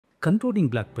Controlling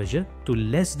blood pressure to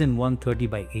less than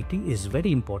 130/80 is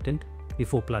very important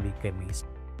before planning pregnancy.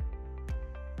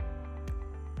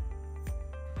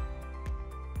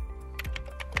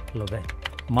 Hello there.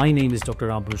 My name is Dr.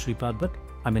 Rammohan.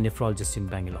 I'm a nephrologist in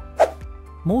Bangalore.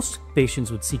 Most patients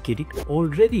with CKD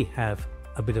already have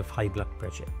a bit of high blood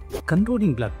pressure.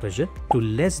 Controlling blood pressure to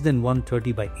less than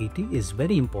 130/80 is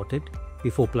very important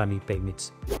before planning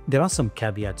pregnancy. There are some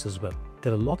caveats as well.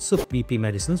 There are lots of BP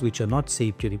medicines which are not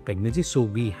safe during pregnancy, so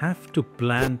we have to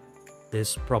plan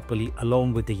this properly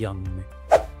along with the young women.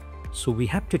 So we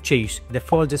have to change,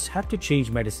 nephrologists have to change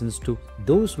medicines to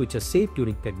those which are safe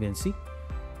during pregnancy.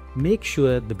 Make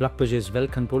sure the blood pressure is well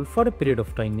controlled for a period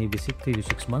of time, maybe 3 to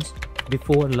 6 months,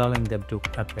 before allowing them to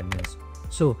have pregnancy.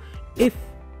 So if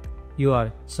you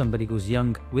are somebody who's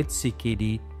young with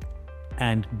CKD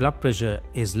and blood pressure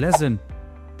is less than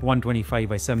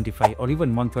 125/75 or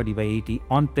even 130/80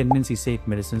 on pregnancy safe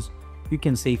medicines, you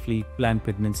can safely plan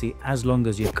pregnancy as long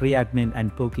as your creatinine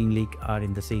and protein leak are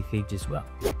in the safe range as well.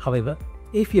 However,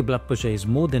 if your blood pressure is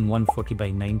more than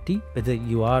 140/90, whether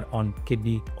you are on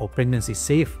kidney or pregnancy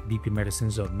safe BP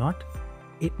medicines or not,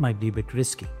 it might be a bit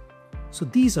risky. So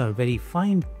these are very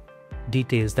fine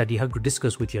details that you have to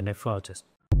discuss with your nephrologist.